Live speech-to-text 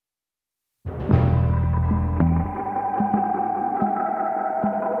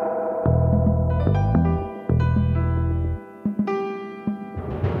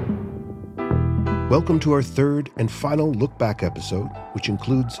Welcome to our third and final Look Back episode, which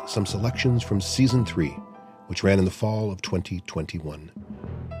includes some selections from Season 3, which ran in the fall of 2021.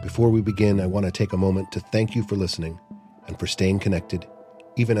 Before we begin, I want to take a moment to thank you for listening and for staying connected,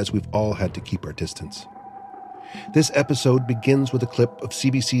 even as we've all had to keep our distance. This episode begins with a clip of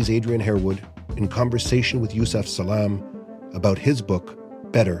CBC's Adrian Harewood in conversation with Yusef Salaam about his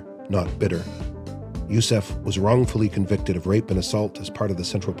book, Better, Not Bitter. Yusef was wrongfully convicted of rape and assault as part of the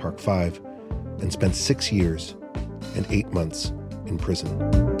Central Park Five and spent 6 years and 8 months in prison.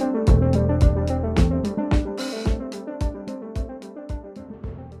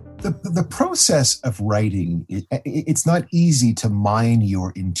 The process of writing, it's not easy to mine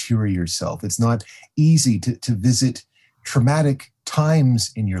your interior self. It's not easy to visit traumatic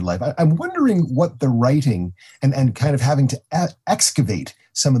times in your life. I'm wondering what the writing and kind of having to excavate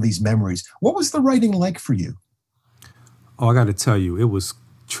some of these memories. What was the writing like for you? Oh, I got to tell you, it was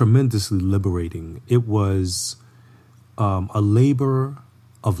tremendously liberating. It was a labor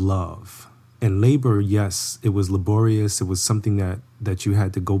of love. And labor, yes, it was laborious. It was something that you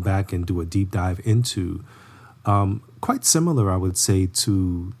had to go back and do a deep dive into. Quite similar, I would say,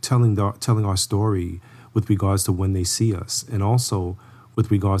 to telling our story with regards to When They See Us, and also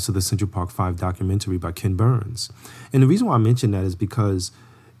with regards to the Central Park Five documentary by Ken Burns. And the reason why I mention that is because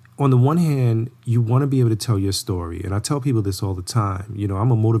on the one hand, you want to be able to tell your story. And I tell people this all the time. You know, I'm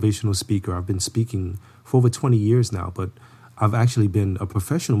a motivational speaker. I've been speaking for over 20 years now, but I've actually been a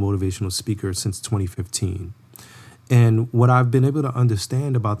professional motivational speaker since 2015. And what I've been able to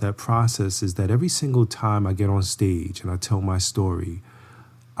understand about that process is that every single time I get on stage and I tell my story,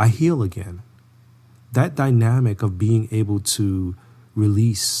 I heal again. That dynamic of being able to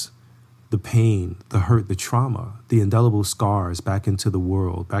release the pain, the hurt, the trauma, the indelible scars back into the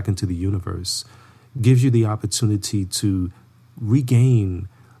world, back into the universe, gives you the opportunity to regain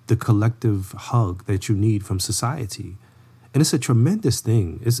the collective hug that you need from society. And it's a tremendous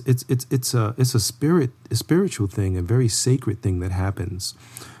thing. It's a spiritual thing, a very sacred thing that happens.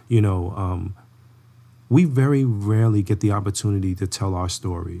 You know, we very rarely get the opportunity to tell our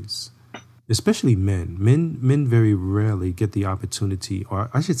stories. Especially men. Men very rarely get the opportunity, or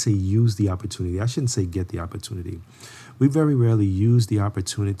I should say use the opportunity. I shouldn't say get the opportunity. We very rarely use the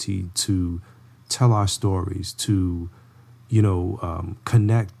opportunity to tell our stories, to,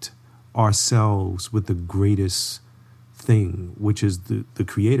 connect ourselves with the greatest thing, which is the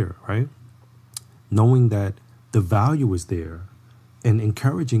Creator, right? Knowing that the value is there and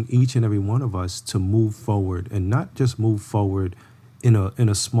encouraging each and every one of us to move forward, and not just move forward in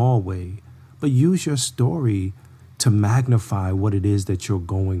a small way, but use your story to magnify what it is that you're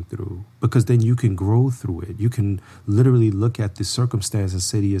going through, because then you can grow through it. You can literally look at the circumstance and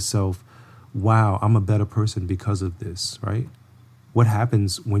say to yourself, wow, I'm a better person because of this, right? What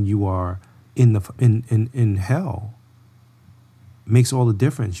happens when you are in hell makes all the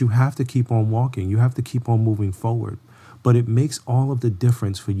difference. You have to keep on walking. You have to keep on moving forward. But it makes all of the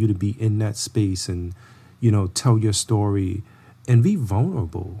difference for you to be in that space and, tell your story and be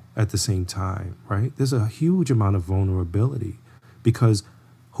vulnerable at the same time, right? There's a huge amount of vulnerability, because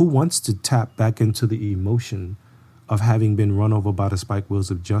who wants to tap back into the emotion of having been run over by the spike wheels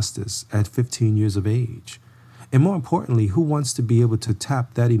of justice at 15 years of age? And more importantly, who wants to be able to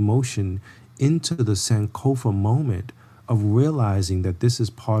tap that emotion into the Sankofa moment of realizing that this is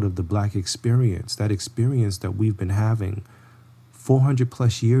part of the Black experience, that experience that we've been having 400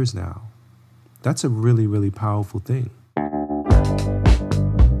 plus years now? That's a really, really powerful thing.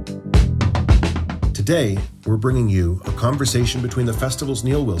 Today, we're bringing you a conversation between the festival's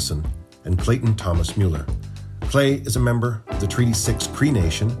Neil Wilson and Clayton Thomas Mueller. Clay is a member of the Treaty 6 Cree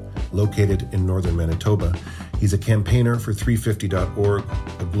Nation, located in northern Manitoba. He's a campaigner for 350.org,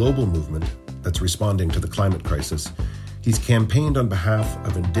 a global movement that's responding to the climate crisis. He's campaigned on behalf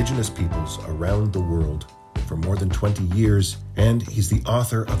of Indigenous peoples around the world for more than 20 years, and he's the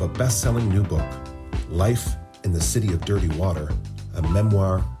author of a best-selling new book, Life in the City of Dirty Water, a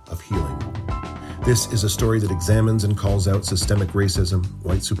memoir of healing. This is a story that examines and calls out systemic racism,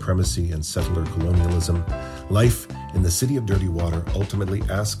 white supremacy, and settler colonialism. Life in the City of Dirty Water ultimately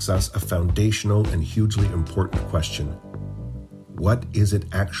asks us a foundational and hugely important question. What is it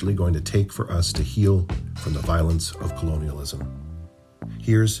actually going to take for us to heal from the violence of colonialism?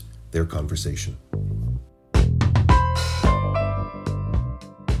 Here's their conversation.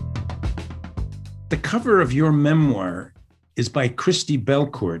 The cover of your memoir is by Christy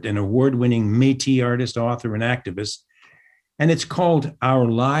Belcourt, an award-winning Métis artist, author, and activist, and it's called Our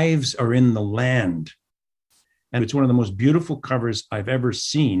Lives Are in the Land. And it's one of the most beautiful covers I've ever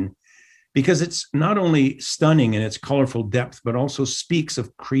seen, because it's not only stunning in its colorful depth, but also speaks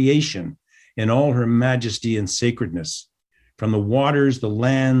of creation in all her majesty and sacredness. From the waters, the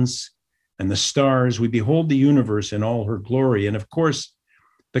lands, and the stars, we behold the universe in all her glory. And of course,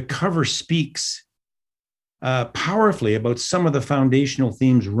 the cover speaks powerfully about some of the foundational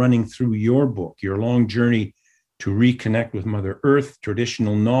themes running through your book, your long journey to reconnect with Mother Earth,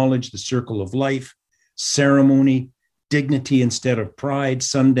 traditional knowledge, the circle of life, ceremony, dignity instead of pride,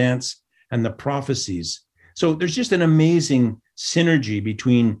 Sundance, and the prophecies. So there's just an amazing synergy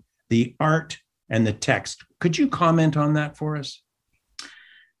between the art and the text. Could you comment on that for us?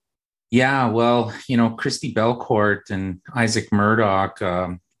 Yeah, well, Christy Belcourt and Isaac Murdoch,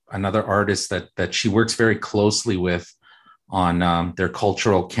 another artist that she works very closely with on their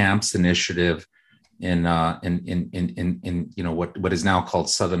cultural camps initiative in what is now called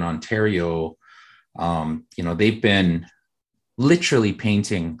Southern Ontario. They've been literally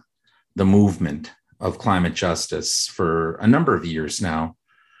painting the movement of climate justice for a number of years now.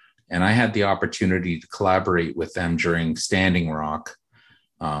 And I had the opportunity to collaborate with them during Standing Rock,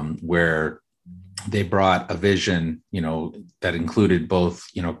 where they brought a vision, that included both,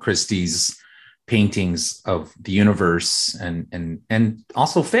 Christie's paintings of the universe and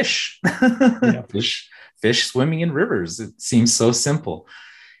also fish, Yeah. fish swimming in rivers. It seems so simple.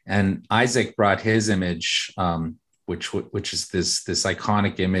 And Isaac brought his image, which is this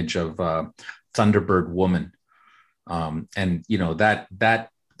iconic image of Thunderbird woman, and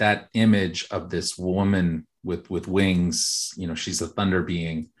that image of this woman with wings. She's a thunder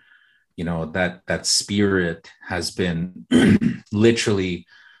being. That spirit has been literally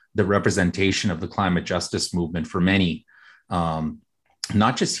the representation of the climate justice movement for many,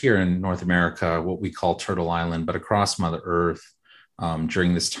 not just here in North America, what we call Turtle Island, but across Mother Earth.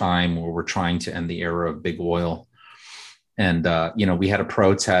 During this time where we're trying to end the era of big oil. And, we had a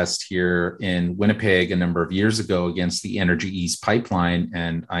protest here in Winnipeg a number of years ago against the Energy East pipeline.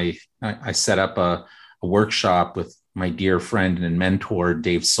 And I set up a workshop with my dear friend and mentor,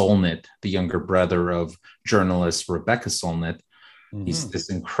 Dave Solnit, the younger brother of journalist Rebecca Solnit. Mm-hmm. He's this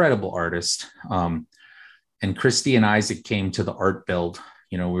incredible artist. And Christy and Isaac came to the art build.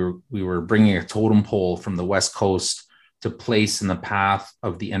 We were bringing a totem pole from the West Coast to place in the path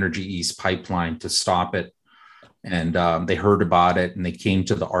of the Energy East pipeline to stop it. And they heard about it and they came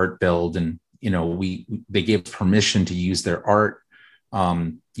to the art build, and, they gave permission to use their art,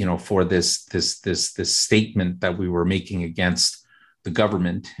 for this statement that we were making against the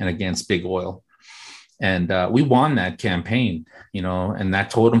government and against big oil. And we won that campaign, and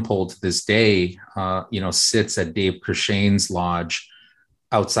that totem pole to this day, sits at Dave Crushaine's lodge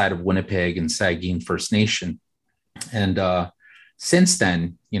outside of Winnipeg and Saugeen First Nation. And since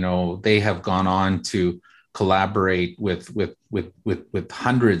then, they have gone on to collaborate with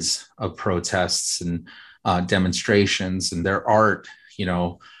hundreds of protests and demonstrations, and their art,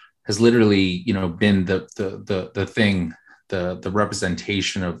 has literally, been the thing, the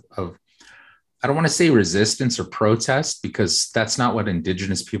representation of I don't want to say resistance or protest, because that's not what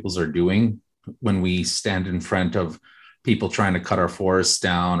Indigenous peoples are doing when we stand in front of people trying to cut our forests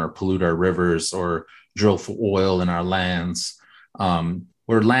down or pollute our rivers or drill for oil in our lands.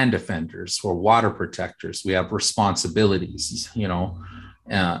 We're land defenders, we're water protectors, we have responsibilities.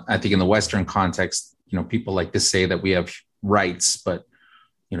 I think in the Western context, people like to say that we have rights, but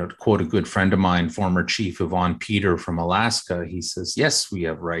to quote a good friend of mine, former Chief Yvonne Peter from Alaska, he says, yes, we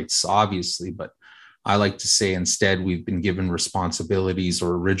have rights, obviously, but I like to say instead we've been given responsibilities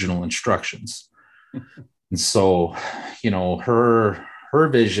or original instructions. And so, her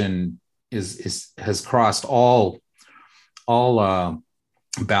vision has crossed all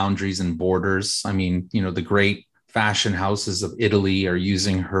boundaries and borders. I mean, the great fashion houses of Italy are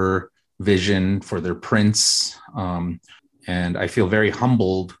using her vision for their prints. And I feel very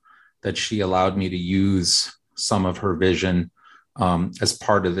humbled that she allowed me to use some of her vision as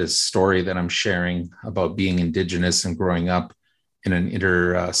part of this story that I'm sharing about being Indigenous and growing up in an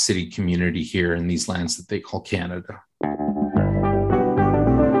inter-city community here in these lands that they call Canada.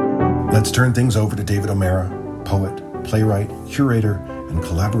 Let's turn things over to David O'Meara, poet, playwright, curator, and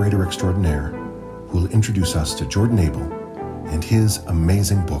collaborator extraordinaire, who will introduce us to Jordan Abel and his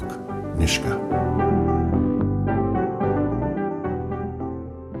amazing book, Nisga'a.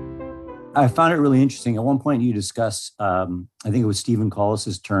 I found it really interesting. At one point you discuss, I think it was Stephen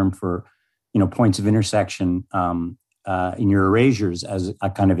Collis's term for, points of intersection in your erasures as a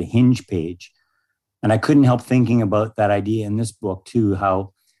kind of a hinge page. And I couldn't help thinking about that idea in this book too,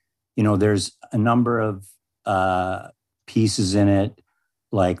 how, there's a number of pieces in it,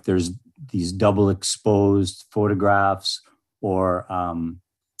 like there's these double exposed photographs, or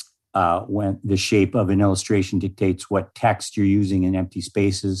when the shape of an illustration dictates what text you're using in empty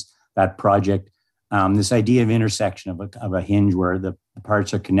spaces. that project. This idea of intersection of a hinge where the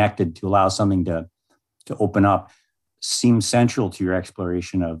parts are connected to allow something to open up seems central to your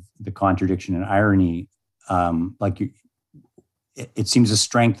exploration of the contradiction and irony. It seems a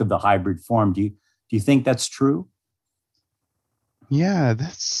strength of the hybrid form. Do you think that's true? Yeah,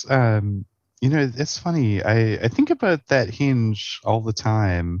 that's it's funny. I think about that hinge all the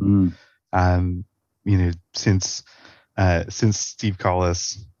time. Since Steve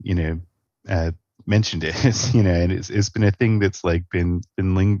Collis, mentioned it, and it's been a thing that's like been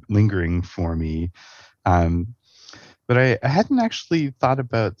lingering for me. But I hadn't actually thought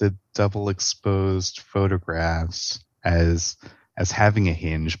about the double exposed photographs as having a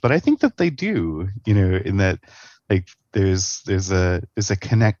hinge, but I think that they do, in that like there's a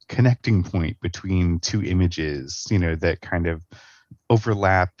connecting point between two images, that kind of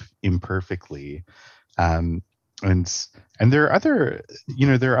overlap imperfectly. And there are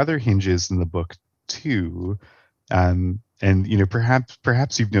other hinges in the book too. And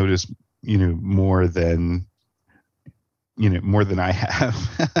perhaps you've noticed, more than I have.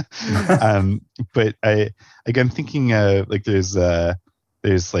 But I'm thinking like there's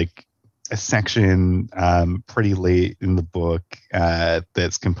like a section pretty late in the book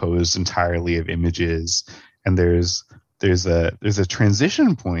that's composed entirely of images, and there's a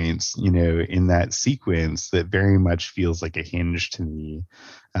transition point, in that sequence that very much feels like a hinge to me.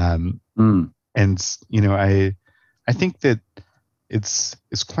 And I think that it's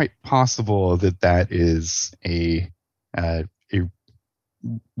quite possible that is a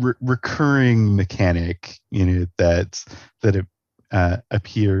recurring mechanic, that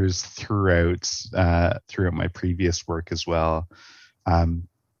appears throughout my previous work as well. I'm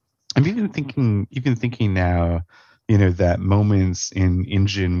even thinking now, that moments in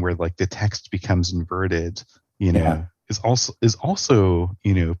InGen where like the text becomes inverted, is also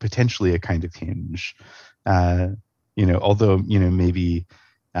potentially a kind of hinge, although maybe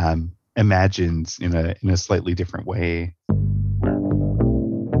imagined in a slightly different way.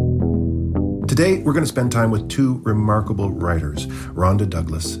 Today, we're going to spend time with two remarkable writers, Rhonda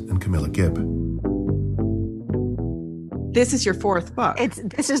Douglas and Camilla Gibb. This is your fourth book.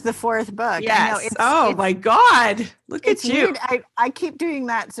 This is the fourth book. Yes. My God. Look at you. Weird. I keep doing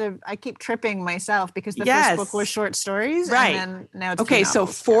that. So I keep tripping myself because the first book was short stories. Right. And then now it's okay. So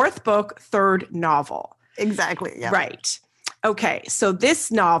fourth book, third novel. Exactly. Yeah. Right. Okay. So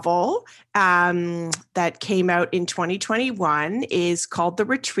this novel that came out in 2021 is called The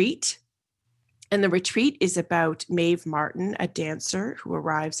Retreat. And The Retreat is about Maeve Martin, a dancer who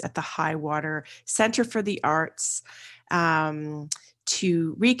arrives at the Highwater Center for the Arts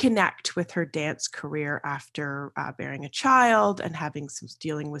to reconnect with her dance career after bearing a child and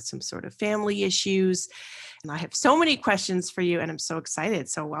dealing with some sort of family issues. And I have so many questions for you, and I'm so excited.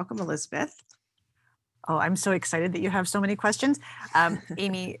 So welcome, Elizabeth. Oh, I'm so excited that you have so many questions.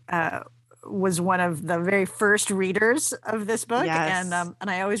 Amy was one of the very first readers of this book. Yes. And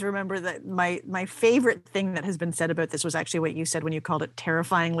I always remember that my favorite thing that has been said about this was actually what you said when you called it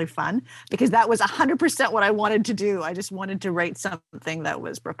terrifyingly fun, because that was 100% what I wanted to do. I just wanted to write something that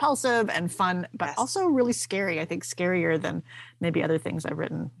was repulsive and fun, but also really scary. I think scarier than maybe other things I've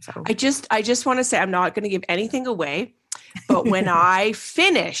written. So I just want to say, I'm not going to give anything away, but when I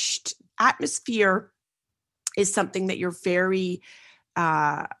finished, Atmosphere is something that you're very,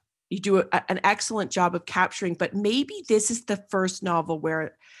 you do an excellent job of capturing, but maybe this is the first novel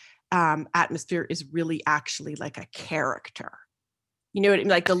where Atmosphere is really actually like a character. You know what I mean?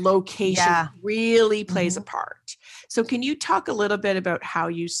 Like the location really plays a part. So can you talk a little bit about how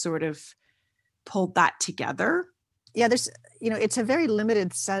you sort of pulled that together? Yeah, it's a very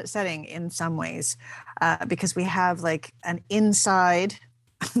limited setting in some ways because we have like an inside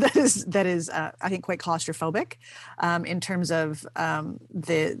that is I think quite claustrophobic in terms of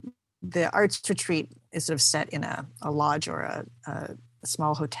the arts retreat is sort of set in a lodge or a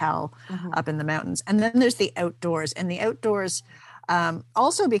small hotel up in the mountains. And then there's the outdoors, and the outdoors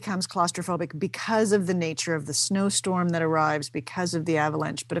also becomes claustrophobic because of the nature of the snowstorm that arrives, because of the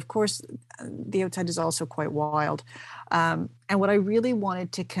avalanche. But of course, the outside is also quite wild. And what I really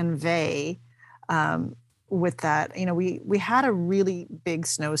wanted to convey with that, we had a really big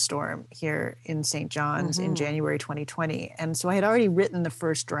snowstorm here in St. John's in January 2020. And so I had already written the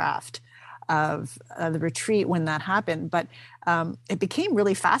first draft of the retreat when that happened, but it became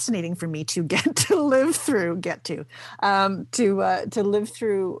really fascinating for me to live through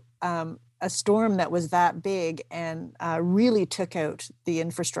a storm that was that big and really took out the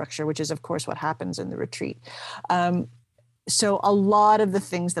infrastructure, which is of course what happens in the retreat. So a lot of the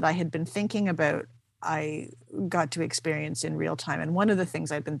things that I had been thinking about I got to experience in real time. And one of the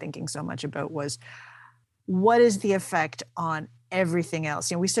things I've been thinking so much about was, what is the effect on everything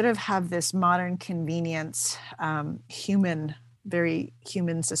else? We sort of have this modern convenience, very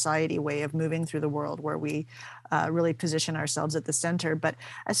human society way of moving through the world, where we really position ourselves at the center. But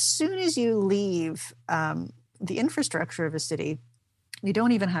as soon as you leave the infrastructure of a city, you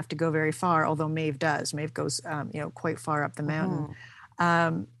don't even have to go very far, although Maeve does. Maeve goes, quite far up the mountain.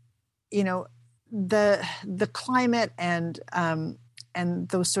 The climate and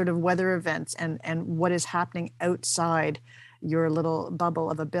those sort of weather events and what is happening outside your little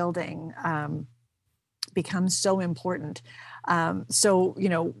bubble of a building becomes so important. So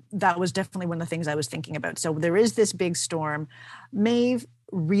that was definitely one of the things I was thinking about. So there is this big storm. Maeve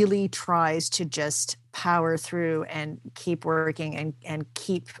really tries to just power through and keep working and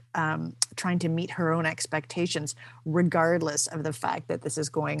keep trying to meet her own expectations, regardless of the fact that this is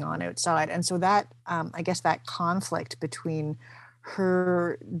going on outside. And so that, I guess that conflict between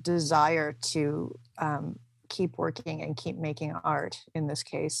her desire to keep working and keep making art, in this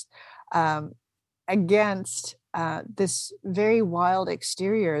case, against this very wild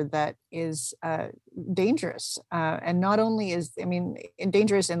exterior that is dangerous. And not only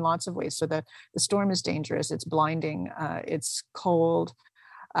dangerous in lots of ways. So the storm is dangerous, it's blinding, it's cold.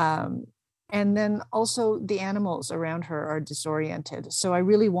 And then also the animals around her are disoriented. So I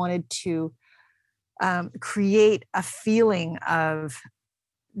really wanted to create a feeling of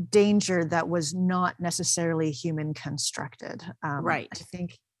danger that was not necessarily human constructed. Right. I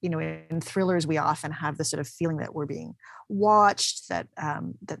think, in thrillers, we often have this sort of feeling that we're being watched, that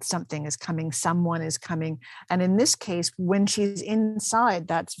something is coming, someone is coming. And in this case, when she's inside,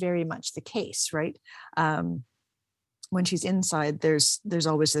 that's very much the case, right? When she's inside, there's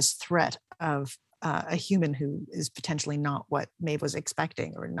always this threat of a human who is potentially not what Maeve was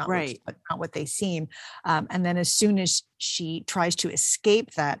expecting, or not, right, not what they seem. And then as soon as she tries to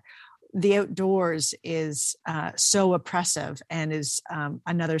escape that, the outdoors is so oppressive and is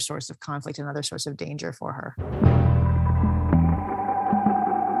another source of conflict, another source of danger for her.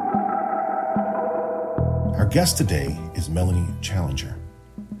 Our guest today is Melanie Challenger.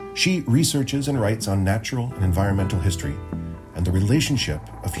 She researches and writes on natural and environmental history and the relationship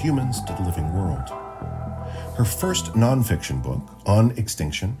of humans to the living world. Her first nonfiction book, On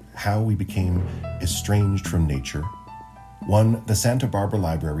Extinction: How We Became Estranged from Nature, won the Santa Barbara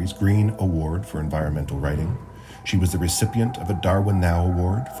Library's Green Award for Environmental Writing. She was the recipient of a Darwin Now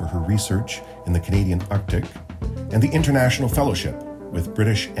Award for her research in the Canadian Arctic, and the International Fellowship with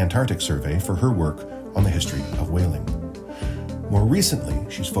British Antarctic Survey for her work on the history of whaling. More recently,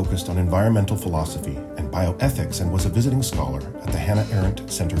 she's focused on environmental philosophy and bioethics, and was a visiting scholar at the Hannah Arendt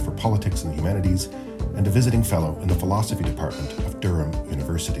Center for Politics and the Humanities and a visiting fellow in the philosophy department of Durham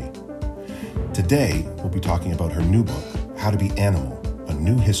University. Today, we'll be talking about her new book, How to Be Animal, A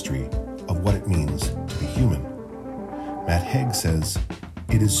New History of What It Means to Be Human. Matt Haig says,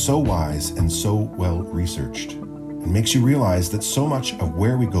 it is so wise and so well researched, and makes you realize that so much of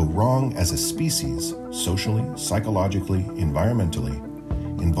where we go wrong as a species, socially, psychologically, environmentally,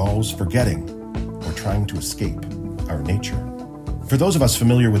 involves forgetting or trying to escape our nature. For those of us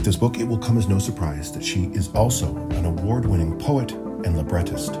familiar with this book, it will come as no surprise that she is also an award-winning poet and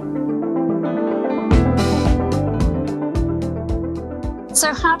librettist.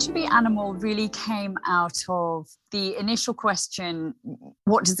 So How to Be Animal really came out of the initial question,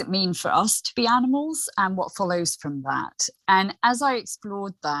 what does it mean for us to be animals, and what follows from that? And as I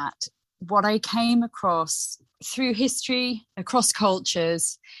explored that, what I came across through history, across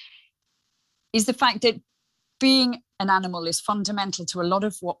cultures, is the fact that being an animal is fundamental to a lot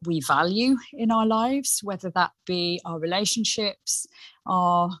of what we value in our lives, whether that be our relationships,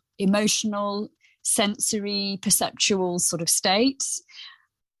 our emotional, sensory, perceptual sort of states,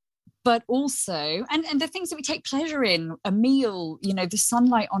 but also, and the things that we take pleasure in, a meal, the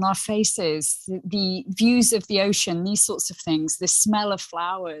sunlight on our faces, the views of the ocean, these sorts of things, the smell of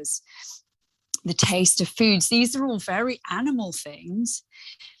flowers, the taste of foods, these are all very animal things.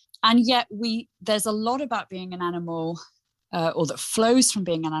 And yet there's a lot about being an animal, or that flows from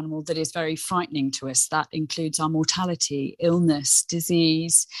being an animal, that is very frightening to us. That includes our mortality, illness,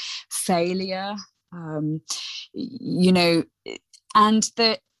 disease, failure, and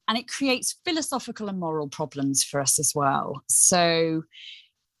it creates philosophical and moral problems for us as well. So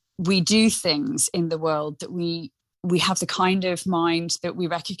we do things in the world that we have the kind of mind that we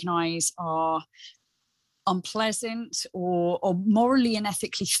recognize are unpleasant or morally and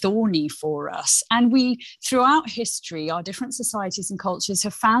ethically thorny for us. And we, throughout history, our different societies and cultures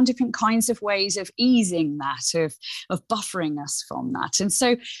have found different kinds of ways of easing that, of buffering us from that. And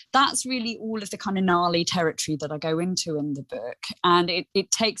so that's really all of the kind of gnarly territory that I go into in the book. And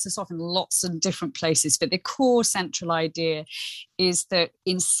it takes us off in lots of different places. But the core central idea is that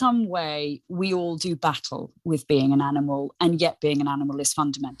in some way, we all do battle with being an animal, and yet being an animal is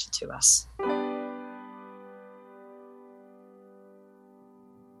fundamental to us.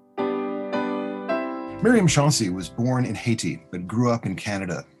 Myriam Chauncey was born in Haiti, but grew up in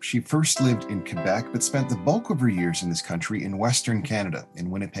Canada. She first lived in Quebec, but spent the bulk of her years in this country in Western Canada,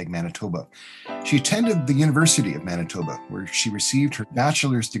 in Winnipeg, Manitoba. She attended the University of Manitoba, where she received her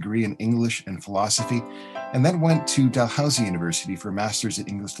bachelor's degree in English and philosophy, and then went to Dalhousie University for a master's in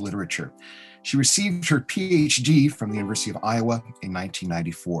English literature. She received her PhD from the University of Iowa in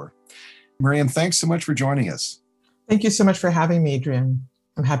 1994. Myriam, thanks so much for joining us. Thank you so much for having me, Adrian.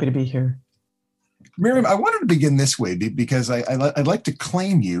 I'm happy to be here. Myriam, I wanted to begin this way because I'd like to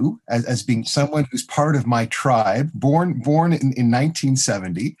claim you as being someone who's part of my tribe, born in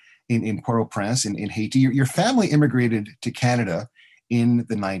 1970 in Port-au-Prince in Haiti. Your family immigrated to Canada in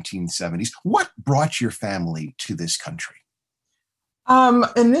the 1970s. What brought your family to this country?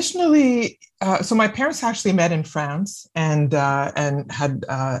 Initially, so my parents actually met in France, and had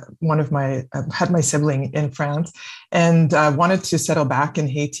had my sibling in France, and wanted to settle back in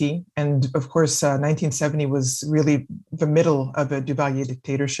Haiti. And of course, 1970 was really the middle of a Duvalier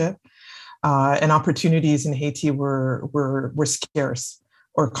dictatorship, and opportunities in Haiti were scarce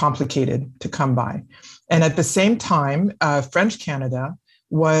or complicated to come by. And at the same time, French Canada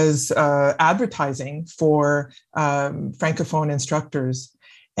was advertising for Francophone instructors.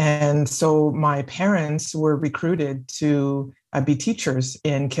 And so my parents were recruited to be teachers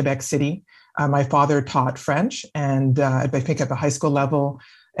in Quebec City. My father taught French, and I think at the high school level,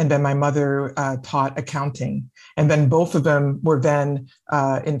 and then my mother taught accounting. And then both of them were then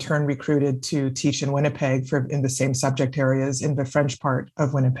in turn recruited to teach in Winnipeg in the same subject areas in the French part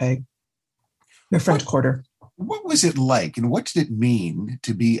of Winnipeg, the French Quarter. What was it like, and what did it mean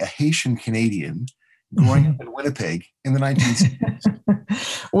to be a Haitian Canadian growing up in Winnipeg in the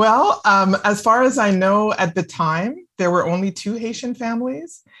 1960s? Well, as far as I know, at the time, there were only 2 Haitian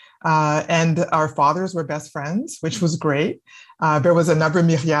families, and our fathers were best friends, which was great. There was another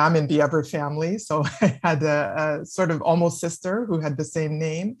Myriam in the other family, so I had a sort of almost sister who had the same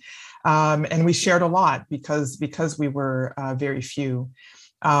name, and we shared a lot because we were very few.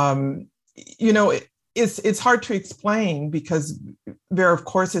 It's hard to explain because there, of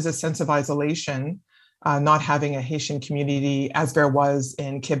course, is a sense of isolation, not having a Haitian community as there was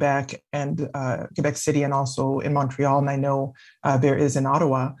in Quebec and Quebec City, and also in Montreal. And I know there is in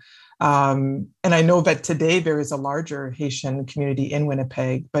Ottawa. And I know that today there is a larger Haitian community in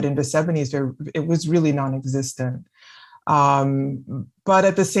Winnipeg, but in the 70s, it was really non-existent. But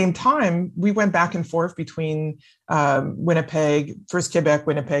at the same time, we went back and forth between Winnipeg, first Quebec,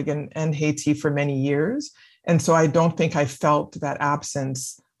 Winnipeg, and Haiti for many years. And so I don't think I felt that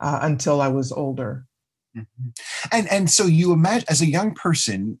absence until I was older. Mm-hmm. And so you imagine, as a young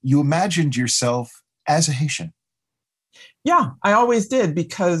person, you imagined yourself as a Haitian. Yeah, I always did,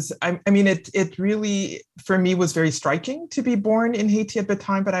 because I mean, it really, for me, was very striking to be born in Haiti at the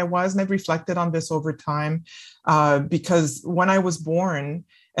time that I was. And I've reflected on this over time, because when I was born,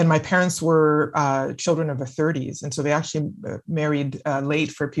 and my parents were children of the 30s, and so they actually married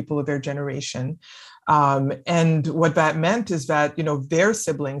late for people of their generation. And what that meant is that, their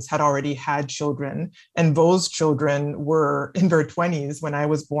siblings had already had children, and those children were in their 20s when I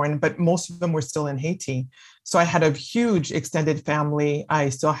was born, but most of them were still in Haiti. So I had a huge extended family. I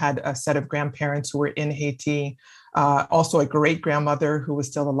still had a set of grandparents who were in Haiti, also a great grandmother who was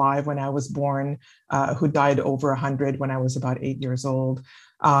still alive when I was born, who died over 100 when I was about 8 years old.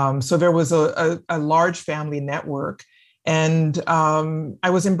 So there was a large family network. And I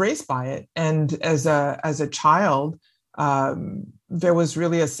was embraced by it. And as a child, there was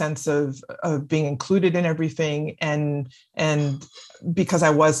really a sense of being included in everything. And because I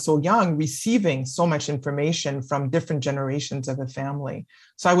was so young, receiving so much information from different generations of the family.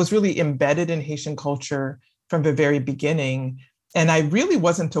 So I was really embedded in Haitian culture from the very beginning. And I really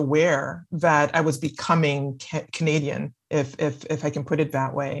wasn't aware that I was becoming Canadian, if I can put it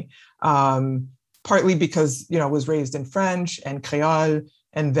that way. Partly because, I was raised in French and Creole.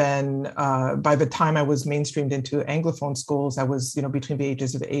 And then by the time I was mainstreamed into Anglophone schools, I was, between the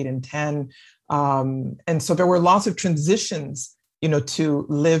ages of 8 and 10. And so there were lots of transitions, to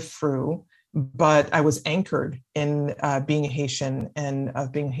live through, but I was anchored in being Haitian and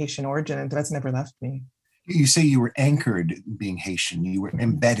of being Haitian origin, and that's never left me. You say you were anchored being Haitian, you were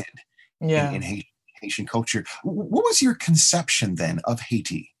embedded in Haitian culture. What was your conception then of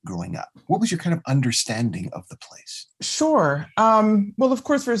Haiti growing up? What was your kind of understanding of the place? Sure. Well, of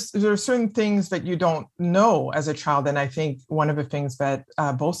course, there are certain things that you don't know as a child. And I think one of the things that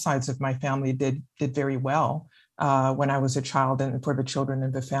both sides of my family did very well when I was a child, and for the children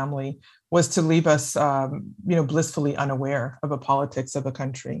of the family, was to leave us, blissfully unaware of the politics of the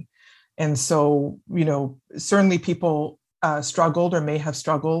country. And so, certainly people struggled or may have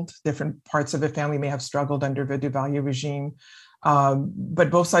struggled. Different parts of the family may have struggled under the Duvalier regime.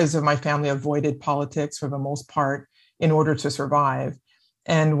 But both sides of my family avoided politics for the most part in order to survive.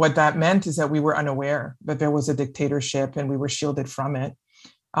 And what that meant is that we were unaware that there was a dictatorship and we were shielded from it.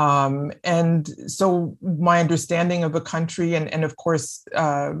 And so my understanding of the country, and of course,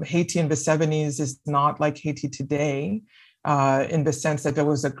 Haiti in the 70s is not like Haiti today, in the sense that there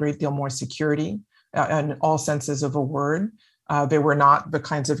was a great deal more security in all senses of a word. There were not the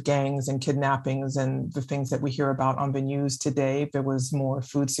kinds of gangs and kidnappings and the things that we hear about on the news today. There was more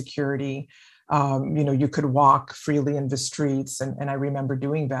food security. You could walk freely in the streets. And I remember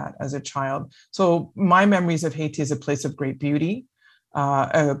doing that as a child. So my memories of Haiti is a place of great beauty,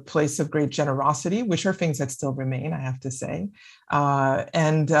 a place of great generosity, which are things that still remain, I have to say,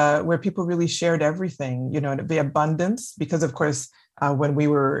 and where people really shared everything, the abundance, because of course, when we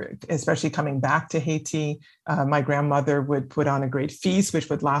were especially coming back to Haiti, my grandmother would put on a great feast, which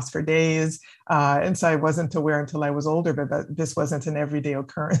would last for days. And so I wasn't aware until I was older, but this wasn't an everyday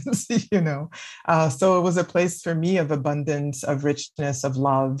occurrence, So it was a place for me of abundance, of richness, of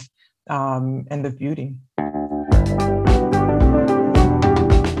love, and of beauty.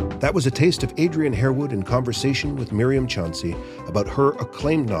 That was a taste of Adrienne Harewood in conversation with Miriam Chauncey about her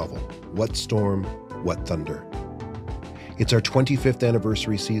acclaimed novel, What Storm, What Thunder. It's our 25th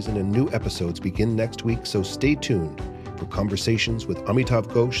anniversary season and new episodes begin next week, so stay tuned for conversations with Amitav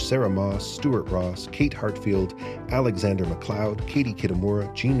Ghosh, Sarah Moss, Stuart Ross, Kate Hartfield, Alexander MacLeod, Katie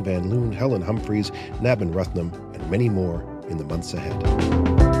Kitamura, Jean Van Loon, Helen Humphreys, Nabin Ruthnam, and many more in the months ahead.